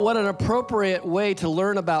What an appropriate way to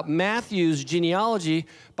learn about Matthew's genealogy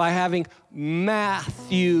by having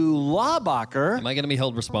Matthew Laubacher. Am I going to be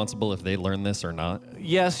held responsible if they learn this or not?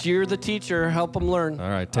 Yes, you're the teacher. Help them learn. All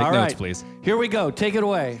right, take notes, please. Here we go. Take it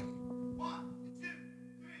away.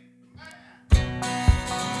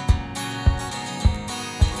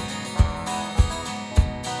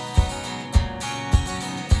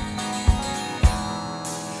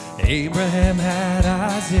 Abraham had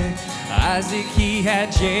Isaac, Isaac he had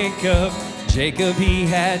Jacob, Jacob he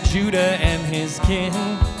had Judah and his kin.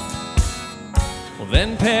 Well,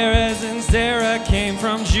 then Perez and Zerah came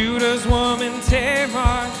from Judah's woman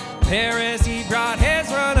Tamar. Perez he brought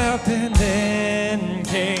Hezron up, and then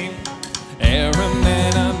came Aram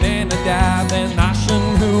and Amminadab, and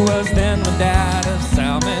Nahshon, who was then the dad of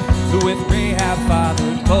Salmon, who with Rahab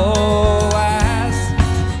fathered Boaz.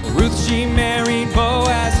 Ruth she married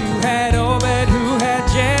Boaz, who had Obed, who had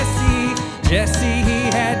Jesse. Jesse he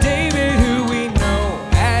had David, who we know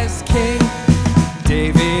as king.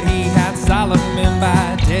 David he had Solomon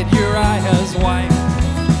by dead Uriah's wife.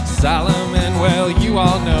 Solomon, well, you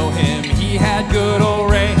all know him. He had good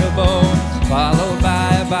old Rehoboam, followed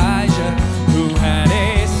by Abijah, who had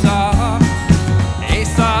Asa.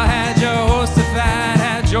 Asa had Jehoshaphat,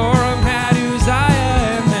 had Joram, had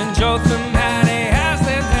Uzziah, and then Jotham had Ahaz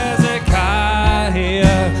and Hezekiah.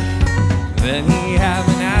 Then he had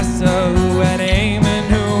Manasseh, who had Amon,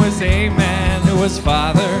 who was Aman, who was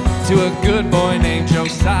father to a good boy named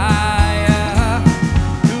Josiah,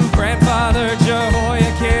 who grandfather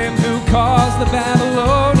Jehoiakim, who caused the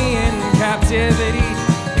Babylonian captivity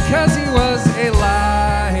because he was a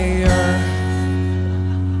liar.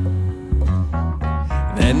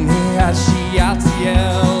 Then he had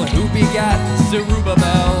Shealtiel, who begat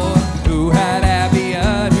Zerubbabel, who had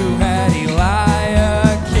Abiud, who had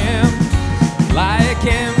Eliakim.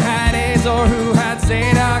 Eliakim had Azor, who had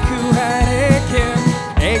Zadok, who had Achim.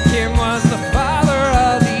 Achim was the father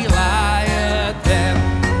of Eliakim.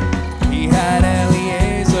 He had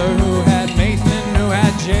Eliezer, who had Mathan, who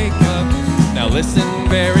had Jacob. Now listen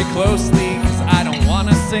very closely, 'cause I don't want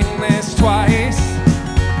to sing this twice.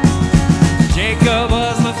 Jacob